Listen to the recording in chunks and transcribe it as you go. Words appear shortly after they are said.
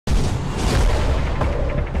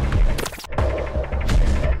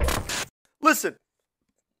listen.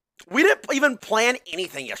 We didn't even plan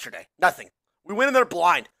anything yesterday. Nothing. We went in there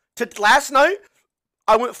blind. Last night,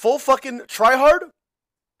 I went full fucking tryhard.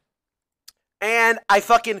 And I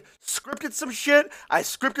fucking scripted some shit. I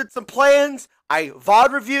scripted some plans. I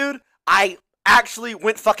VOD reviewed. I actually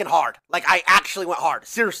went fucking hard. Like, I actually went hard.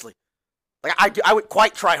 Seriously. Like, I went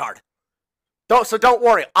quite tryhard. So don't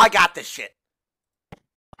worry. I got this shit.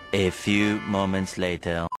 A few moments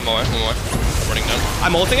later. One more. Running down.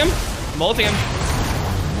 I'm ulting him.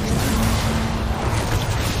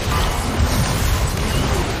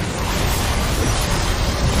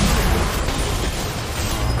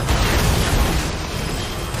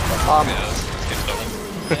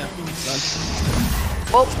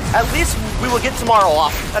 Well, at least we will get tomorrow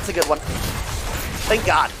off. That's a good one. Thank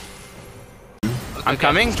God. I'm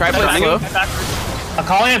coming. Try play slow. I'm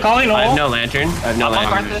calling. No. I have no lantern. I'm dead.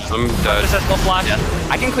 Yeah.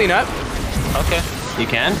 I can clean up. Okay. You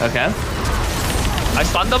can? Okay. I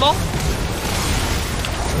stunned them all.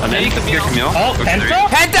 I'm in. Here, Camille. Oh, Penta?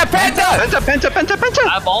 Penta! I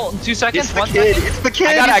have ult in 2 seconds. It's the kid.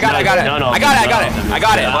 I got it. No, I got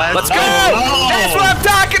it. Let's go! That's what I'm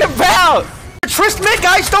talking about! Trist mid,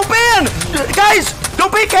 guys! Don't ban! Guys!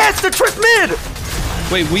 Don't ban cats! The Trist mid!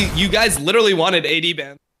 Wait, you guys literally wanted AD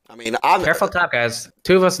ban. I mean, I'm... Careful top, guys.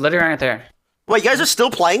 2 of us literally right there. Wait, you guys are still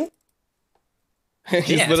playing?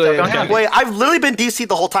 He's literally... Wait, I've literally been DC'd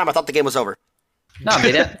the whole time. I thought the game was over. No,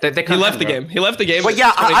 they didn't. He left the game. He left the game. Wait,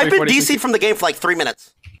 yeah, I've been DC'd from the game for like 3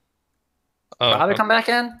 minutes. Oh, how did they come back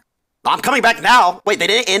in? I'm coming back now. Wait, they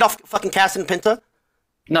didn't end off fucking Cass and Penta?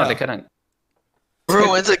 No, they couldn't.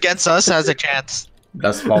 Who wins against us has a chance.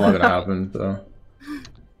 That's probably gonna happen, though.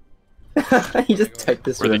 He just typed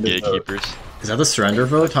this. We're the gatekeepers. Is that the surrender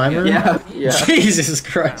vote timer? Yeah. Jesus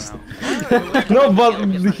Christ. No, but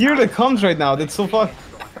here it comes right now. That's so fucked.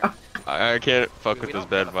 I can't fuck with those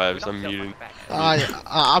bad vibes. I'm muted.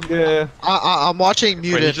 I'm watching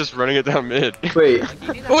muted. Wait, he's just running it down mid. Wait,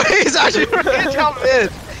 he's actually running it down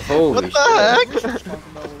mid. holy What the heck?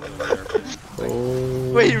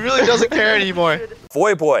 Wait, he really doesn't care anymore.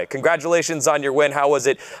 Voyboy, congratulations on your win. How was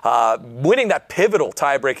it winning that pivotal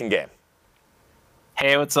tie-breaking game?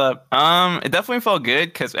 Hey, what's up? It definitely felt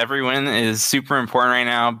good because every win is super important right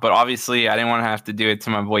now. But obviously, I didn't want to have to do it to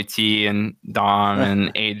my boy T and Dom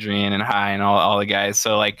and Adrian and Hi and all the guys.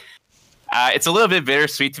 So like, it's a little bit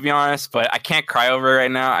bittersweet to be honest. But I can't cry over it right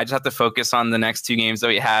now. I just have to focus on the next 2 games that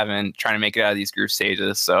we have and trying to make it out of these group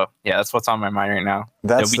stages. So yeah, that's what's on my mind right now.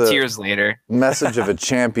 That's There'll be tears later. Message of a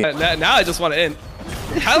champion. Now I just want to end.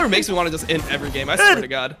 Tyler makes me want to just end every game. I swear to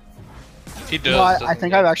God. He does. No, I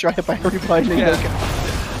think I've actually hit by everybody.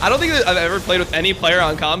 I don't think that I've ever played with any player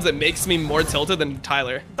on comms that makes me more tilted than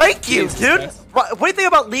Tyler. Thank you, dude. What do you think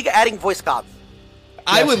about League adding voice comms?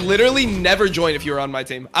 I would literally never join if you were on my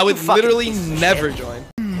team. I would literally never join.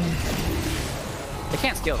 They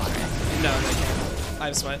can't steal that, right? No, they can't. I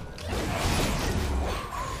have smite.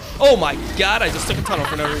 Oh my God! I just took a tunnel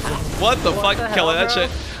for no reason. What the fuck? Killing that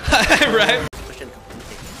shit. Right?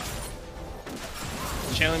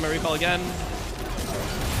 Channeling my recall again.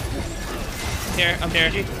 I'm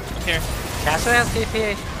here. Castle has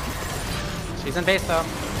TP. She's in base though.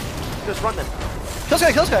 Just run then. Kills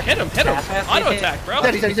guy. Hit him. Auto attack, bro.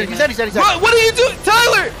 He's dead. What are you doing,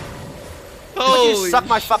 Tyler? Holy you suck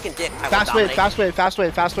my fucking dick. Fast wave.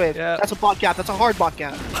 Yeah. That's a bot gap. That's a hard bot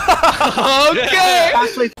gap. Okay.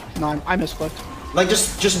 Fast wave. No, I misclicked. Like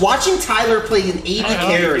just watching Tyler play an AD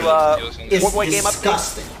carry is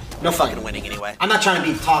disgusting. No fucking winning anyway. I'm not trying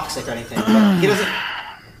to be toxic or anything, but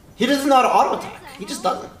he doesn't know how to auto attack. He just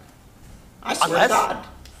doesn't. I swear to God.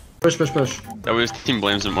 Push. That way his team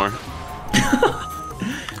blames him more.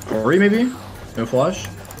 Ori maybe? No flash?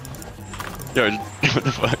 Yo, what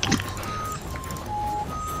the fuck?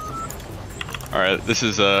 Alright, this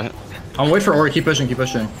is I'm waiting for Ori, keep pushing.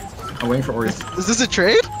 I'm waiting for Ori. Is this a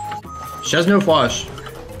trade? She has no flash.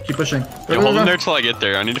 Keep pushing. Yeah, hold him there till I get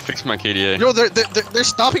there. I need to fix my KDA. Yo, they're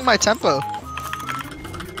stopping my tempo.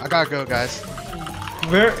 I gotta go, guys.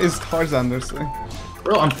 Where is Tarzaned?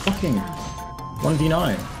 Bro, I'm fucking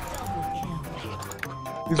 1v9.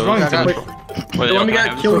 He's running. Wait, let me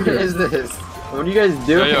get killed. What is this? What are you guys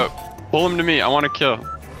doing? Yo, pull him to me. I want to kill.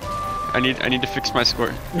 I need to fix my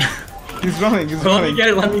score. He's running. Let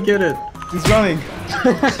me get it. He's running.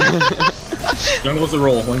 Jungle's a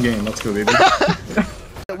roll. 1 game. Let's go, baby.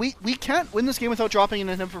 We can't win this game without dropping in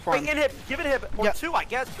him for farm. Give it him. Or 2, I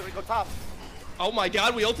guess. So we go top. Oh my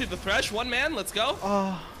God, we ulted the Thresh. 1 man. Let's go.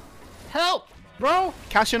 Help, bro.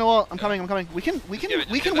 Cassian, I'm coming. We can win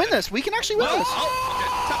this. We can actually win this.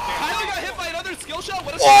 Tyler got hit by another skill shot.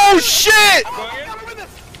 What a Oh shit!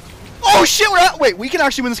 Oh shit, we're at. Wait, we can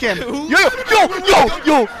actually win this game. Yo,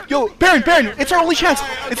 Baron, it's our only chance.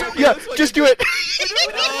 Yeah, just do it.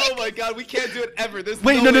 Oh my god, we can't do it ever.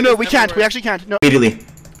 Wait, no, we can't. We actually can't. No. Immediately.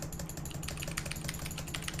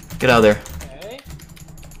 Get out of there. Okay.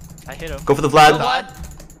 I hit him. Go for the Vlad.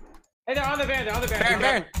 Hey, they're on the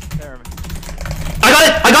Baron. Baron. I got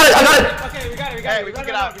it. Okay, we got it. Hey, we can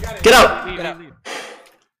get out. Get out.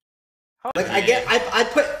 Like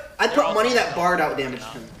I'd put money that Bard out damaged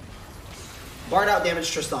him. Bard out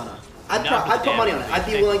damaged Tristana. I'd put money on it. I'd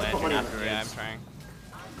be willing to put money on it. Yeah, I'm trying.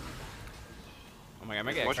 Oh my god, I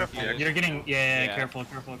might get confused. You're getting, yeah, careful. I'm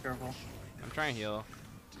trying to heal.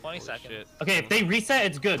 20 seconds. Okay, if they reset,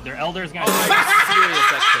 it's good. Their Elder's gonna.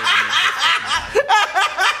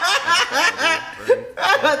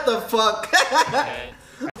 What the fuck?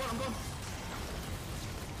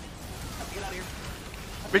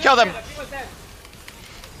 We kill them.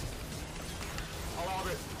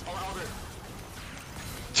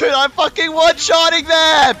 Dude, I'm fucking one-shotting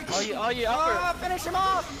them! Finish him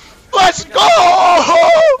off! Let's go!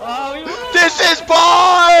 This is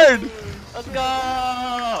Bard! Let's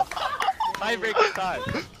go! Tiebreaker time.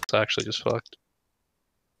 It's actually just fucked.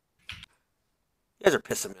 You guys are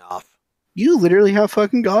pissing me off. You literally have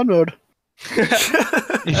fucking God mode.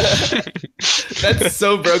 That's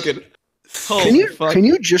so broken. Can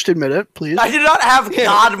you just admit it, please? I do not have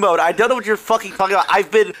God mode. I don't know what you're fucking talking about. I've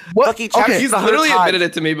been fucking chatting. He's literally admitted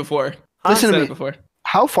it to me before. Listen to me. Before.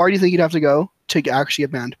 How far do you think you'd have to go to actually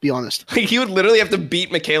get banned? Be honest. Like, he would literally have to beat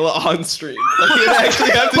Michaela on stream. Like, he would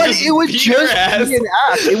actually have to just it would beat just her ass be an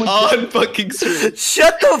act. It would on fucking stream.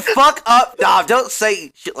 Shut the fuck up, Dom. Don't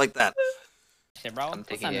say shit like that. Hey, bro, I'm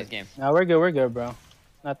taking this game. No, we're good, bro.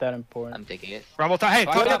 Not that important. I'm taking it. Rumble time. Hey,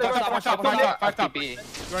 Five top. five top. You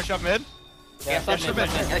wanna shove mid? Yeah, push mid. Can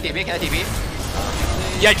I TP?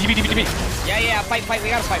 Yeah, TP. Yeah, fight. We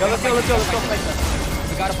gotta fight. Let's go. We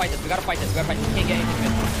gotta fight this. We can't get anything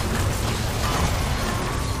mid.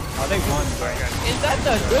 Oh, they won. Is that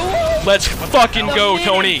the duel? Let's fucking go,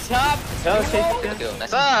 Tony.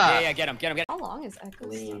 Yeah, get him. How long is Echo?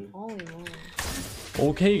 Holy moly.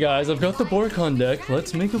 Okay, guys, I've got the Bork on deck.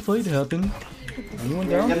 Let's make a fight happen. Anyone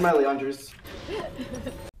down? Get my Leandros.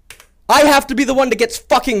 I have to be the one that gets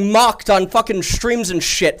fucking mocked on fucking streams and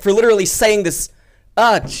shit for literally saying this.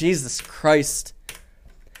 Ah, Jesus Christ.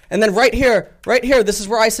 And then right here, this is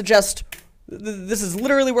where I suggest. This is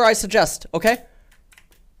literally where I suggest, okay?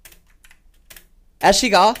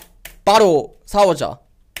 애쉬가 바로 싸우자.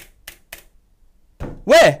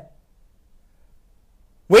 왜?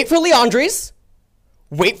 Wait for Leandres.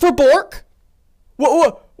 Wait for Bork.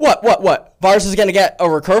 What? Varus is gonna get a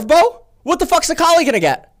recurve bow? What the fuck's Akali gonna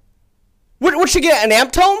get? What she get, an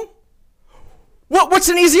amp tome? What's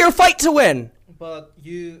an easier fight to win?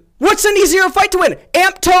 What's an easier fight to win?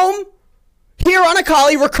 Amp tome here on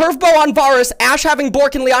Akali, recurve bow on Varus, Ashe having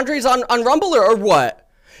Bork and Leandres on Rumble, or what?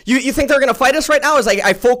 You think they're gonna fight us right now as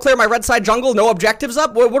I full clear my red side jungle, no objectives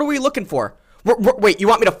up? What are we looking for? Wait, you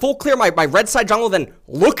want me to full clear my red side jungle, then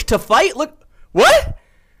look to fight? What?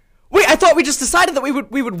 Wait, I thought we just decided that we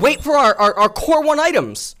would wait for our core 1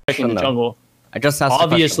 items. In the jungle. I just asked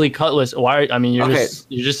obviously Cutlass. Why? I mean, you're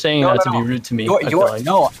just saying that to be rude to me.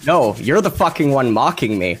 No, you're the fucking one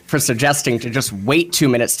mocking me for suggesting to just wait 2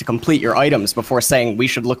 minutes to complete your items before saying we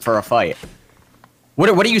should look for a fight. What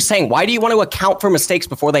are you saying? Why do you want to account for mistakes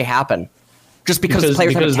before they happen? Just because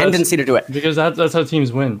players have a tendency to do it. Because that's how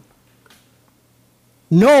teams win.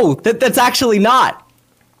 No, that's actually not.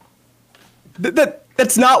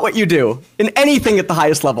 That's not what you do in anything at the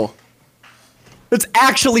highest level. It's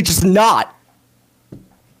actually just not.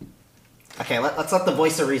 Okay, let's let the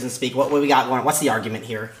voice of reason speak. What we got going? What's the argument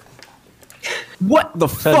here? What the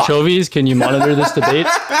fuck? Anchovies, can you monitor this debate?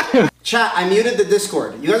 Chat, I muted the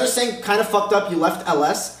Discord. You guys are saying kind of fucked up. You left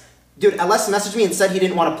LS. Dude, LS messaged me and said he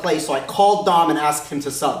didn't want to play, so I called Dom and asked him to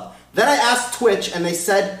sub. Then I asked Twitch, and they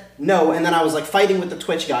said no, and then I was like fighting with the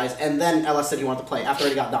Twitch guys, and then LS said he wanted to play after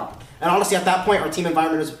I got Dom. And honestly, at that point, our team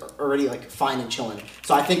environment is already like fine and chilling.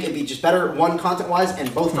 So I think it'd be just better, one, content-wise,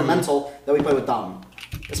 and both for mental, that we play with Dom.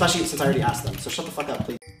 Especially since I already asked them. So shut the fuck up,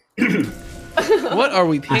 please. What are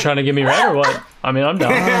we? You trying to get me right or what? I mean, I'm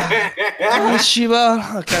down.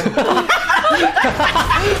 Shiba. Okay.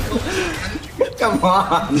 Come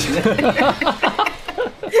on.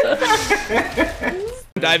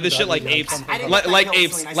 Dive this shit like apes. Like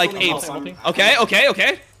apes.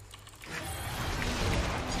 Okay.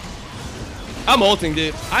 I'm ulting,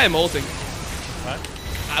 dude. I am ulting. What?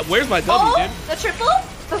 Where's my W, dude? The triple?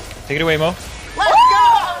 Take it away, Mo. Let's go!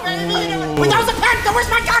 Wait, that was a penta! Where's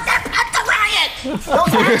my goddamn penta riot? That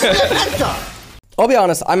was actually a penta! I'll be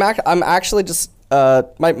honest, I'm actually just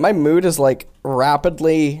my mood is like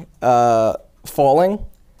rapidly falling.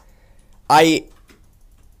 I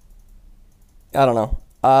don't know.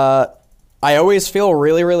 I always feel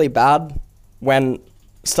really, really bad when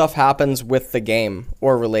stuff happens with the game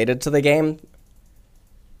or related to the game.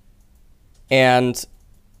 And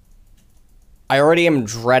I already am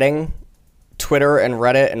dreading Twitter and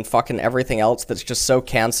Reddit and fucking everything else that's just so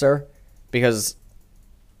cancer, because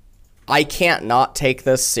I can't not take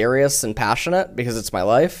this serious and passionate because it's my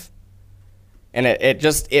life. And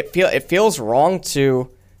it feels wrong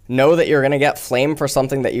to know that you're gonna get flamed for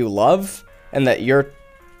something that you love and that you're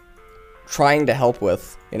trying to help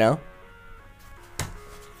with, you know?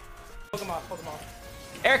 Hold them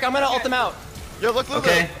off. Eric, I'm gonna ult them out. Yo, look,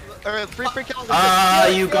 Okay. Free kills.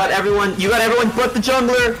 You got everyone but the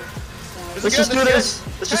jungler. Let's just do this.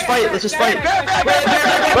 Let's just fight. Let's just fight. Burn!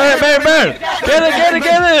 Get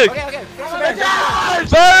it! Okay.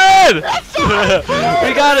 Burn!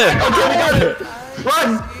 We got it!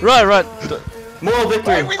 Run! Run! Moral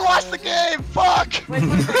victory. Wait, we lost the game! Fuck! We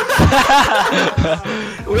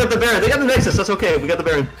got the Baron. They got the Nexus. That's okay. We got the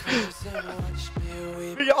Baron.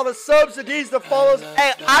 All the subs, the D's, the follows.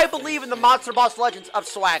 Hey, I believe in the Monster Boss Legends of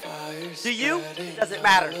Swag. Do you? It doesn't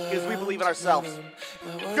matter, because we believe in ourselves.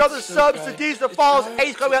 The other subs, the D's, the follows. Hey,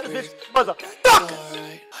 he's coming out this bitch, motherfucker!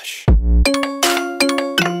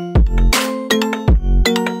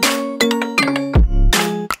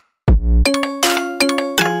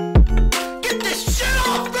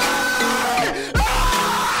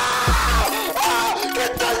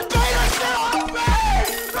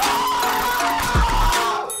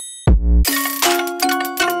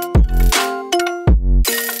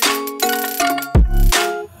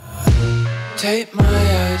 Take my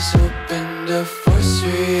eyes open to force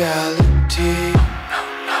reality.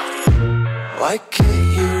 Why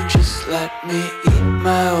can't you just let me eat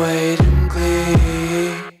my weight in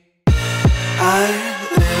glee? I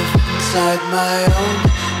live inside my own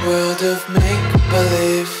world of make